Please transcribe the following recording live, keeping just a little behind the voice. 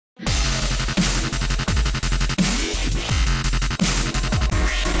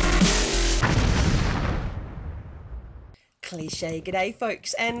Cliché. G'day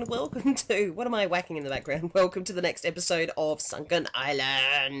folks and welcome to, what am I whacking in the background? Welcome to the next episode of Sunken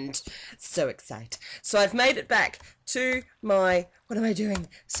Island. So excited. So I've made it back to my, what am I doing?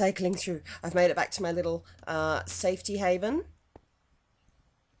 Cycling through. I've made it back to my little safety haven.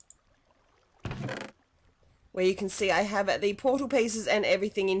 Where you can see I have the portal pieces and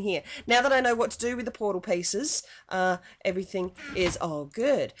everything in here. Now that I know what to do with the portal pieces, everything is all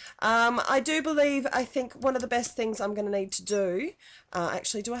good. I do believe, I think one of the best things I'm going to need to do,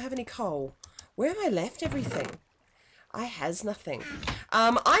 actually, do I have any coal? Where have I left everything? I has nothing.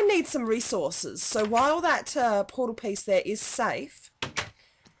 I need some resources. So while that portal piece there is safe,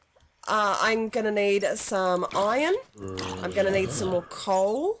 I'm going to need some iron. I'm going to need some more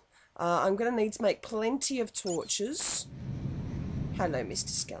coal. I'm going to need to make plenty of torches. Hello,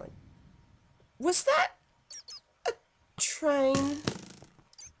 Mr. Skellen. Was that a train?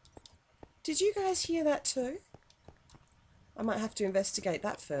 Did you guys hear that too? I might have to investigate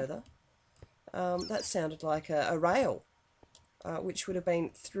that further. That sounded like a rail, which would have been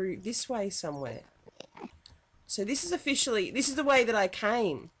through this way somewhere. So this is officially, this is the way that I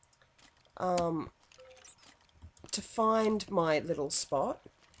came to find my little spot.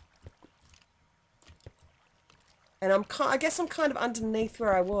 And I guess I'm kind of underneath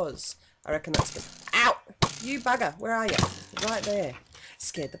where I was. I reckon that's good. Ow! You bugger, where are you? Right there.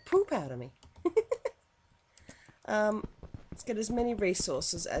 Scared the poop out of me. Let's get as many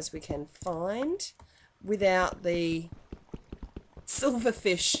resources as we can find without the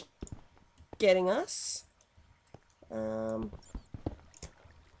silverfish getting us. I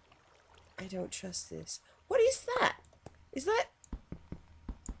don't trust this. What is that? Is that...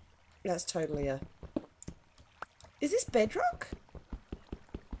 That's totally a... Is this bedrock?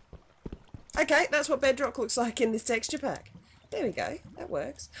 Okay, that's what bedrock looks like in this texture pack. There we go, that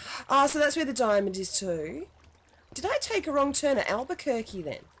works. Ah, so that's where the diamond is too. Did I take a wrong turn at Albuquerque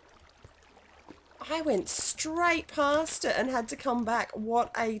then? I went straight past it and had to come back. What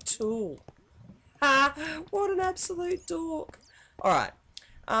a tool. Ah, what an absolute dork. Alright.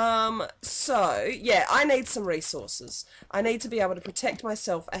 So, yeah, I need some resources. I need to be able to protect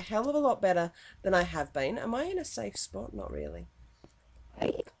myself a hell of a lot better than I have been. Am I in a safe spot? Not really.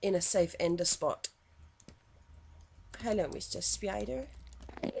 In a safe ender spot. Hello, Mr. Spider.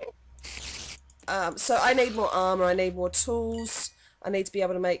 So I need more armor, I need more tools, I need to be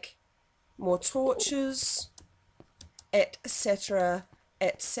able to make more torches, etc.,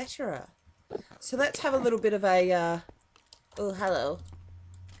 etc. So let's have a little bit of a, oh, hello.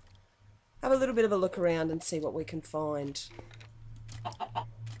 Have a little bit of a look around and see what we can find.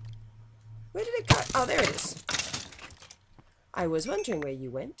 Where did it go? Oh, there it is. I was wondering where you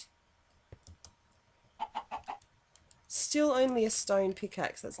went. Still only a stone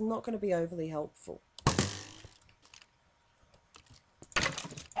pickaxe. That's not going to be overly helpful.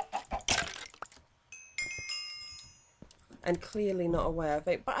 And clearly not a way of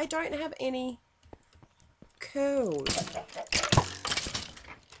it. But I don't have any coal.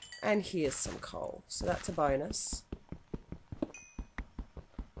 And here's some coal, so that's a bonus.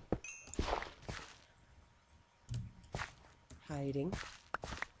 Hiding.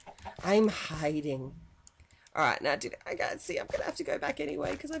 I'm hiding. Alright, now I can't see. I'm going to have to go back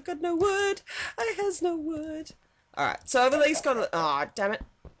anyway because I've got no wood. I has no wood. Alright, so I've at least got a... Oh, damn it.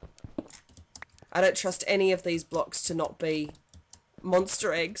 I don't trust any of these blocks to not be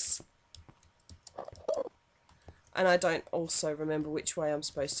monster eggs. And I don't also remember which way I'm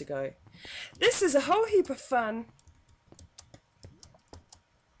supposed to go. This is a whole heap of fun.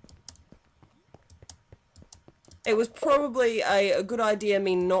 It was probably a good idea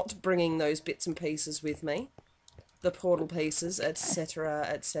me not bringing those bits and pieces with me. The portal pieces, etc.,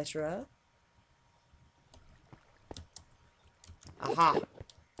 etc. Aha.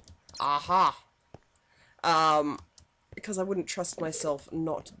 Aha. Because I wouldn't trust myself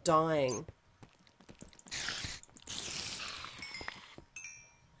not dying.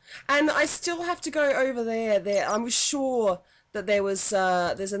 And I still have to go over there. I'm sure that there was,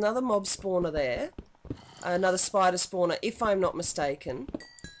 there's another mob spawner there. Another spider spawner, if I'm not mistaken.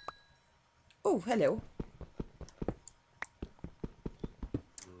 Oh, hello.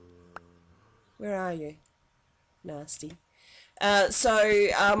 Where are you? Nasty.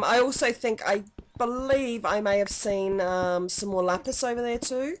 I also think, I believe I may have seen some more lapis over there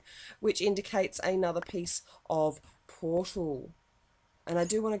too, which indicates another piece of portal. And I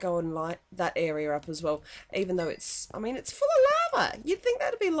do want to go and light that area up as well, even though it's, I mean, it's full of lava. You'd think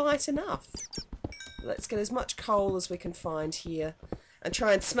that'd be light enough. Let's get as much coal as we can find here and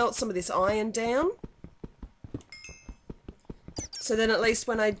try and smelt some of this iron down. So then at least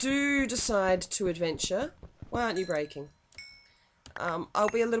when I do decide to adventure... Why aren't you breaking? I'll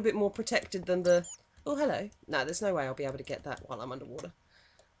be a little bit more protected than the... Oh, hello. No, there's no way I'll be able to get that while I'm underwater.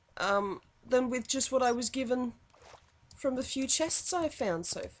 Than with just what I was given from the few chests I've found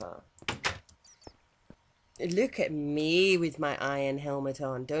so far. Look at me with my iron helmet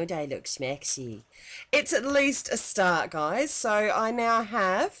on. Don't I look smexy? It's at least a start, guys. So I now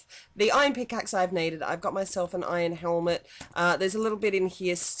have the iron pickaxe I've needed. I've got myself an iron helmet. There's a little bit in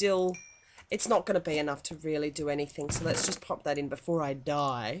here still. It's not going to be enough to really do anything. So let's just pop that in before I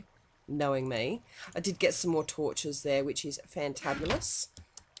die, knowing me. I did get some more torches there, which is fantabulous.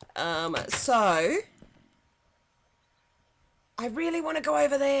 So I really want to go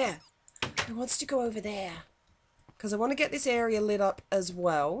over there. I wants to go over there. Because I want to get this area lit up as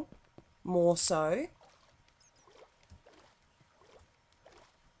well. More so.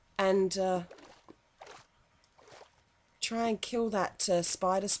 And try and kill that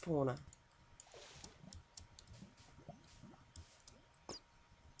spider spawner.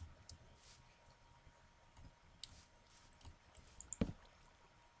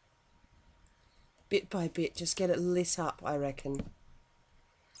 Bit by bit, just get it lit up, I reckon.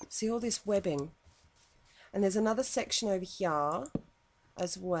 See all this webbing? And there's another section over here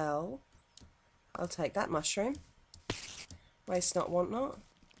as well. I'll take that mushroom. Waste not, want not.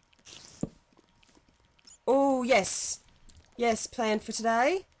 Oh, yes. Yes, plan for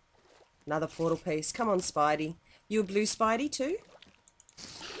today. Another portal piece. Come on, Spidey. You a blue Spidey too?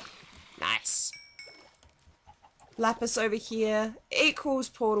 Nice. Lapis over here. Equals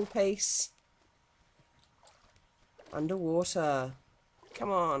portal piece. Underwater.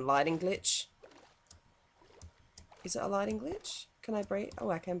 Come on, lighting glitch. Is it a lighting glitch? Can I breathe?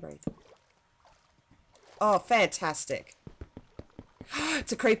 Oh, I can breathe. Oh, fantastic.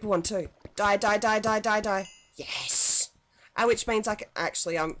 It's a creeper one too. Die, die, die, die, die, die. Yes. Which means I can...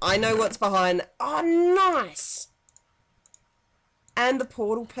 Actually, I know what's behind... Oh, nice. And the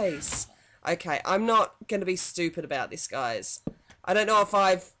portal piece. Okay, I'm not going to be stupid about this, guys. I don't know if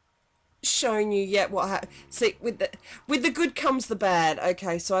I've shown you yet what happened. See, with the good comes the bad.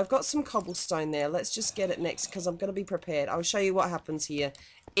 Okay, so I've got some cobblestone there. Let's just get it next because I'm going to be prepared. I'll show you what happens here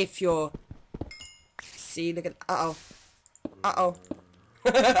if you're... See, look at... Uh-oh. Uh-oh.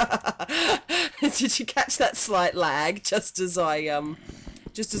 Did you catch that slight lag just as I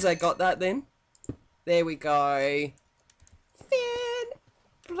got that then? There we go.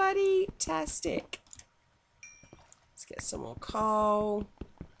 Fan-bloody-tastic. Let's get some more coal.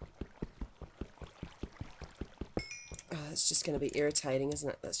 Oh, that's just going to be irritating, isn't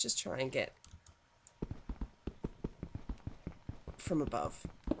it? Let's just try and get from above.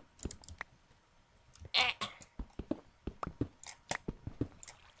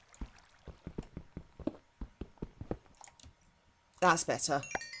 That's better.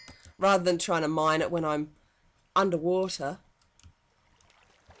 Rather than trying to mine it when I'm underwater.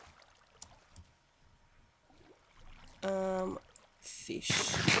 Fish.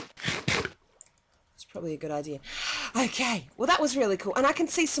 It's probably a good idea. Okay, well that was really cool. And I can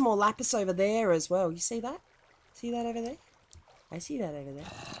see some more lapis over there as well. You see that? See that over there? I see that over there.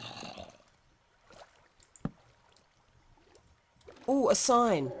 Oh, a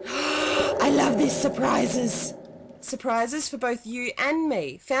sign. I love these surprises. Surprises for both you and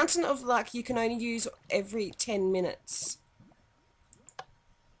me. Fountain of Luck you can only use every 10 minutes.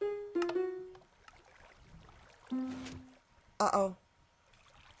 Uh-oh.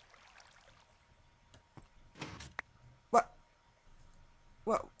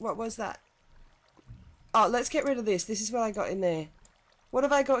 What was that? Oh, let's get rid of this. This is what I got in there. What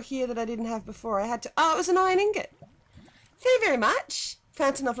have I got here that I didn't have before? I had to... Oh, it was an iron ingot. Thank you very much.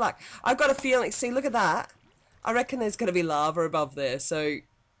 Fountain of Luck. I've got a feeling... See, look at that. I reckon there's going to be lava above there. So,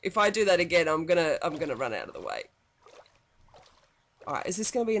 if I do that again, I'm gonna run out of the way. Alright, is this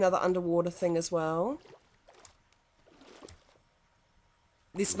going to be another underwater thing as well?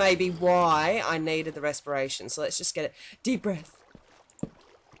 This may be why I needed the respiration. So let's just get it. Deep breath.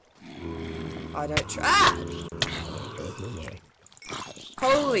 I don't try. Ah!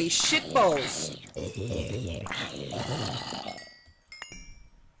 Holy shitballs.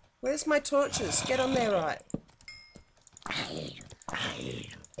 Where's my torches? Get on there right.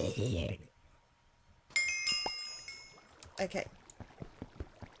 Okay.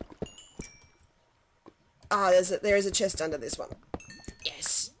 Ah, there is a chest under this one.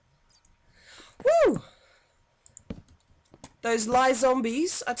 Yes. Woo! Those lie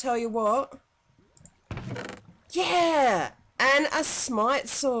zombies, I tell you what. Yeah! And a smite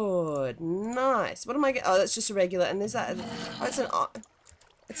sword. Nice. What am I getting? Oh, that's just a regular. And there's that. Oh,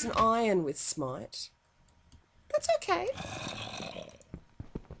 it's an iron with smite. That's okay.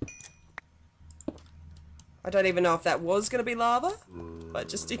 I don't even know if that was going to be lava, but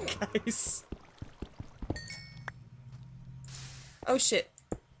just in case. Oh shit.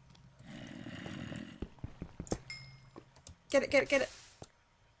 Get it, get it, get it.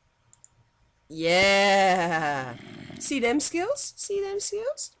 Yeah. See them skills? See them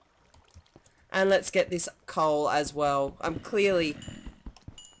skills? And let's get this coal as well. I'm clearly...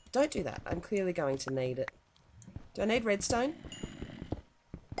 Don't do that. I'm clearly going to need it. Do I need redstone?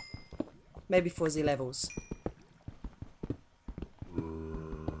 Maybe for the levels.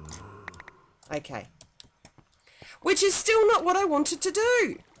 Okay. Which is still not what I wanted to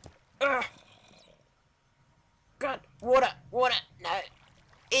do. Ugh. God, water, no,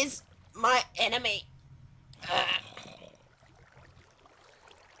 is my enemy.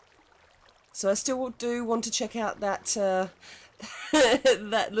 So I still do want to check out that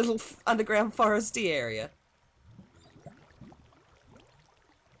that little underground foresty area.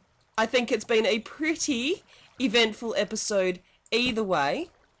 I think it's been a pretty eventful episode either way.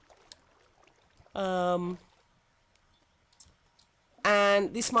 And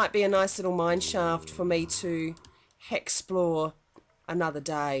this might be a nice little mine shaft for me to explore another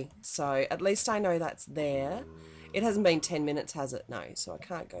day. So at least I know that's there. It hasn't been 10 minutes, has it? No, so I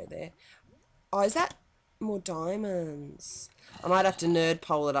can't go there. Oh, is that more diamonds? I might have to nerd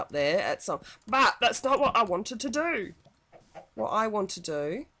pole it up there at some... But that's not what I wanted to do. What I want to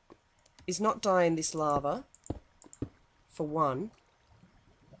do is not die in this lava, for one,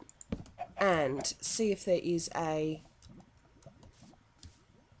 and see if there is a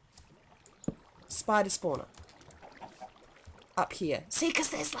spider spawner up here. See, because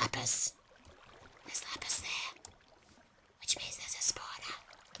there's lapis. There's lapis there, which means there's a spawner.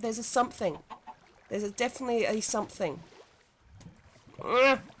 There's a something. There's definitely a something.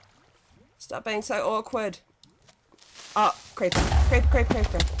 Stop being so awkward. Oh, creeper. Creeper, creeper,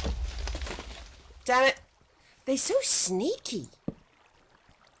 creeper. Damn it. They're so sneaky.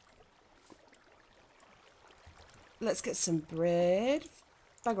 Let's get some bread.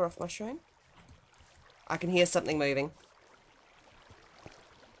 Bugger off, mushroom. I can hear something moving.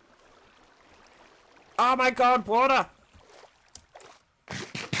 Oh my god, water!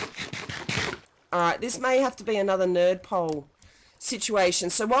 Alright, this may have to be another nerd pole situation.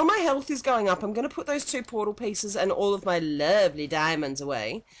 So while my health is going up, I'm going to put those 2 portal pieces and all of my lovely diamonds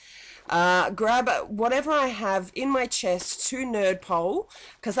away. Grab whatever I have in my chest to nerd pole,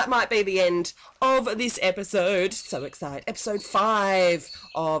 because that might be the end of this episode. So excited. Episode 5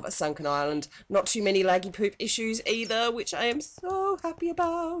 of Sunken Island. Not too many laggy poop issues either, which I am so happy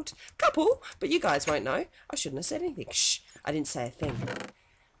about. Couple, but you guys won't know. I shouldn't have said anything. Shh, I didn't say a thing.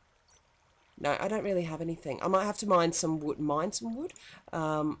 No, I don't really have anything. I might have to mine some wood.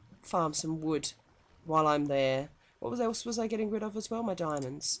 Farm some wood while I'm there. What else was I getting rid of as well? My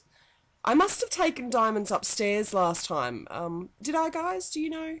diamonds. I must have taken diamonds upstairs last time. Did I, guys? Do you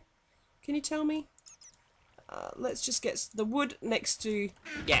know? Can you tell me? Let's just get the wood next to...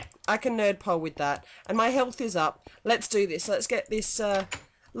 Yeah, I can nerd pole with that. And my health is up. Let's do this. Let's get this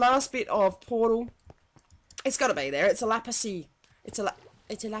last bit of portal. It's got to be there. It's a lapisy. It's a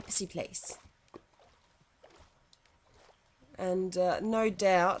lapisy place. And no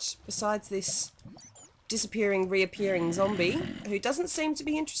doubt, besides this disappearing, reappearing zombie, who doesn't seem to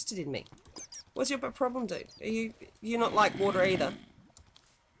be interested in me. What's your problem, dude? You're not like water either.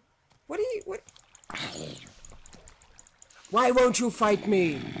 What? Why won't you fight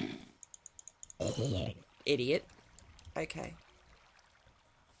me? Idiot. Okay.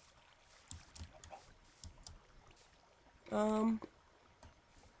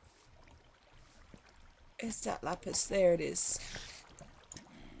 Is that lapis? There it is.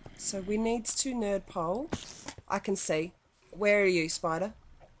 So we need to nerd pole. I can see. Where are you, spider?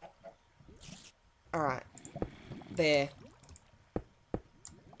 Alright. There.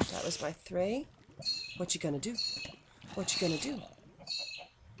 That was my 3. What you gonna do? What you gonna do?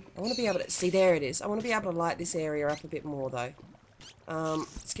 I want to be able to... See, there it is. I want to be able to light this area up a bit more, though.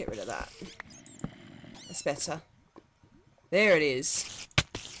 Let's get rid of that. That's better. There it is.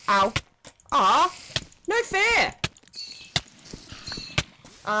 Ow. Ah! No fair!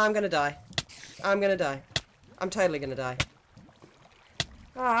 I'm gonna die. I'm gonna die. I'm totally gonna die.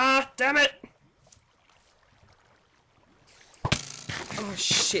 Ah, damn it! Oh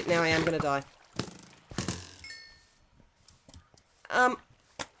shit, now I am gonna die. I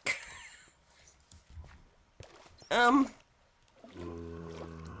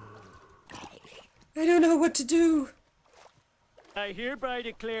don't know what to do. I hereby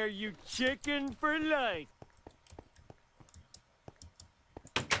declare you chicken for life.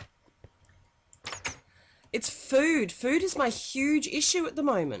 It's food. Food is my huge issue at the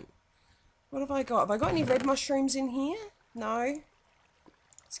moment. What have I got? Have I got any red mushrooms in here? No.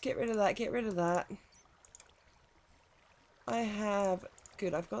 Let's get rid of that. Get rid of that. I have...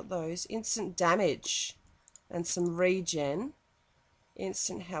 Good, I've got those. Instant damage. And some regen.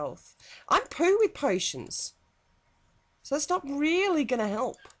 Instant health. I'm poo with potions. So that's not really going to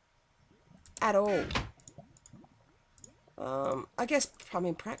help. At all. I guess I'm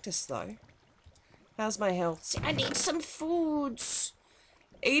in practice though. How's my health? See, I need some foods.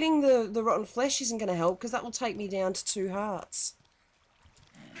 Eating the rotten flesh isn't going to help because that will take me down to 2 hearts.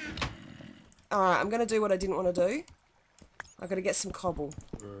 Alright, I'm going to do what I didn't want to do. I've got to get some cobble.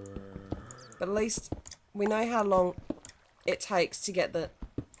 But at least we know how long it takes to get the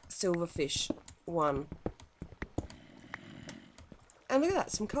silverfish one. And look at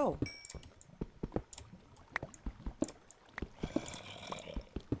that, some coal.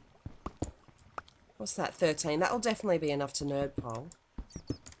 What's that, 13? That'll definitely be enough to nerd pole.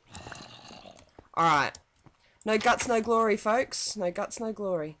 Alright. No guts, no glory, folks. No guts, no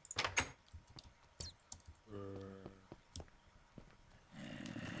glory.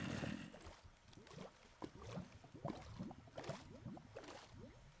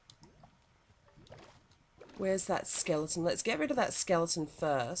 Where's that skeleton? Let's get rid of that skeleton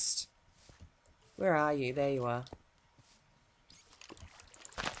first. Where are you? There you are.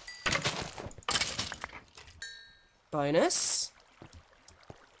 Bonus.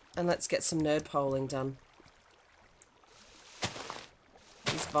 And let's get some nerd poling done.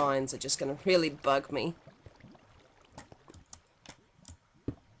 These vines are just going to really bug me.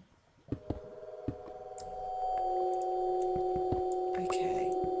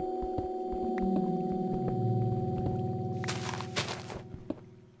 Okay.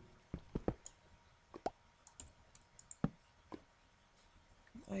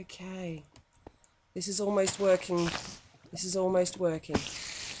 Okay. This is almost working. This is almost working.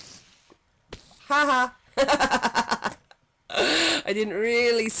 Haha! I didn't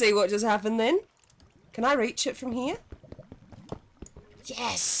really see what just happened then. Can I reach it from here?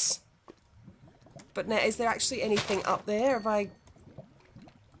 Yes! But now, is there actually anything up there? Have I...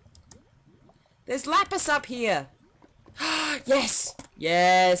 There's lapis up here! Yes!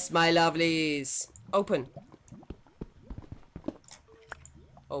 Yes, my lovelies! Open.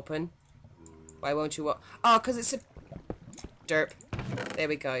 Open. Why won't you... Oh, because it's a... Derp. There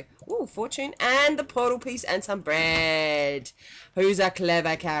we go. Ooh, fortune. And the portal piece and some bread. Who's a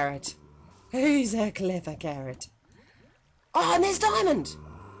clever carrot? Who's a clever carrot? Oh, and there's diamond.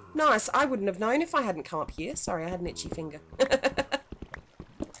 Nice. I wouldn't have known if I hadn't come up here. Sorry, I had an itchy finger.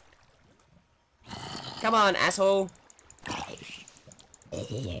 Come on, asshole.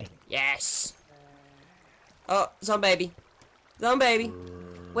 Yes. Oh, zombie. Zombie.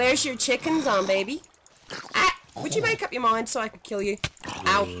 Where's your chicken, zombie? Ah! Would you make up your mind so I could kill you?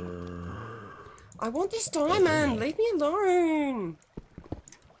 Ow. I want this diamond. Leave me alone.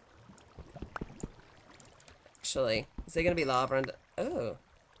 Actually, is there going to be lava under... Oh.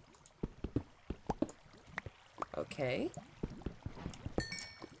 Okay.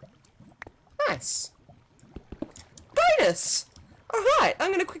 Nice. Bonus! Alright, I'm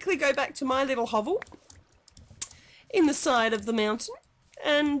going to quickly go back to my little hovel in the side of the mountain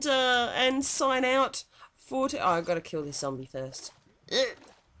and sign out for... Oh, I've got to kill this zombie first. Ugh.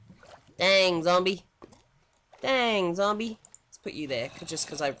 Dang, zombie. Dang, zombie. Let's put you there, just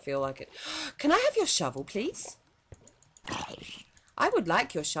because I feel like it. Can I have your shovel, please? I would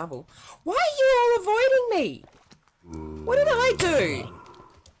like your shovel. Why are you all avoiding me? What did I do?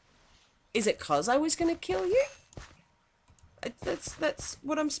 Is it cause I was going to kill you? That's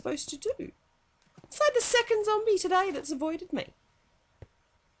what I'm supposed to do. It's like the second zombie today that's avoided me.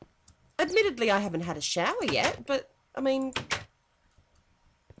 Admittedly, I haven't had a shower yet, but, I mean,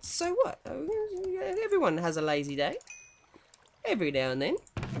 so what? Everyone has a lazy day. Every now and then.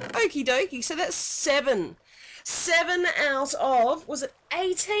 Okie dokie, so that's 7. 7 out of, was it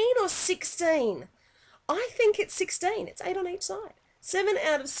 18 or 16? I think it's 16. It's 8 on each side. 7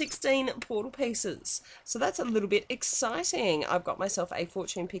 out of 16 portal pieces. So that's a little bit exciting. I've got myself a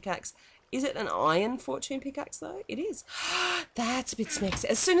fortune pickaxe. Is it an iron fortune pickaxe though? It is. That's a bit smexy.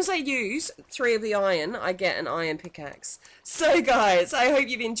 As soon as I use 3 of the iron, I get an iron pickaxe. So guys, I hope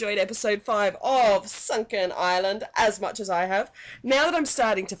you've enjoyed episode 5 of Sunken Island as much as I have. Now that I'm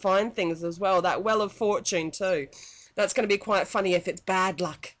starting to find things as well, that well of fortune too. That's going to be quite funny if it's bad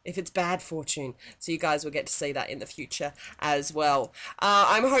luck, if it's bad fortune. So you guys will get to see that in the future as well.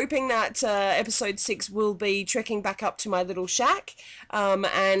 I'm hoping that episode 6 will be trekking back up to my little shack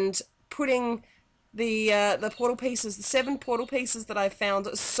and putting the portal pieces, the 7 portal pieces that I've found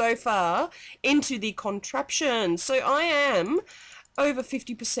so far, into the contraption. So I am over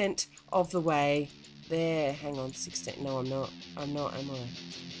 50% of the way there. Hang on, 16. No, I'm not, am I?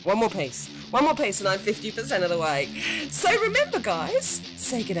 One more piece and I'm 50% of the way. So remember, guys,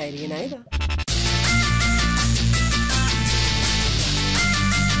 say good day to your neighbour.